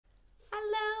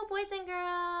boys and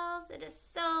girls. It is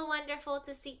so wonderful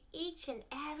to see each and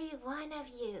every one of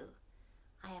you.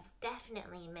 I have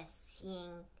definitely missed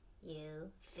seeing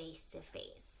you face to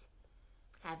face.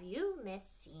 Have you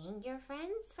missed seeing your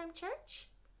friends from church?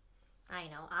 I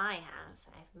know I have.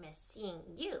 I've missed seeing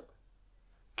you.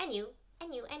 And you,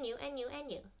 and you, and you, and you,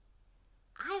 and you.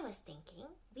 I was thinking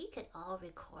we could all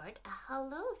record a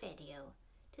hello video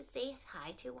to say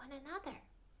hi to one another.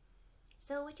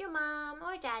 So with your mom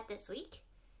or dad this week,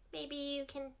 maybe you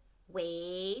can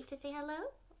wave to say hello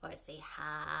or say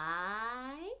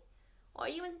hi, or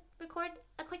you can record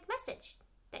a quick message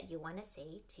that you want to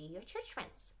say to your church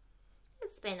friends.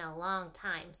 It's been a long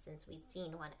time since we've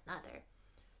seen one another,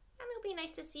 and it'll be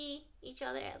nice to see each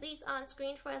other at least on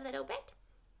screen for a little bit,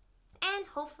 and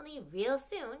hopefully real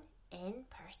soon in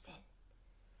person.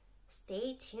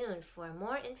 Stay tuned for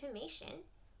more information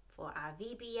for our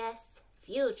VBS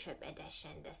Field Trip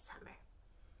Edition this summer.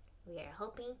 We are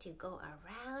hoping to go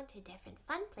around to different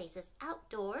fun places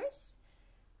outdoors,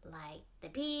 like the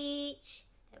beach,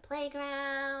 the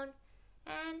playground,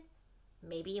 and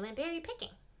maybe even berry picking.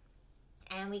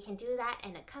 And we can do that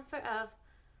in the comfort of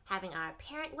having our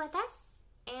parent with us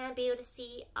and be able to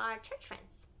see our church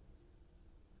friends.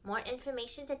 More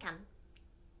information to come.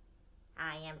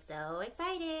 I am so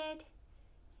excited.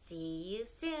 See you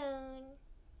soon.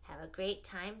 Have a great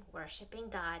time worshiping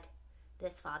God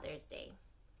this Father's Day.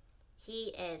 He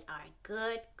is our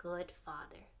good, good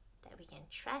Father that we can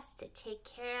trust to take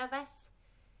care of us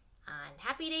on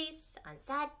happy days, on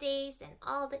sad days, and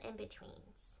all the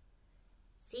in-betweens.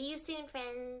 See you soon,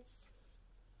 friends.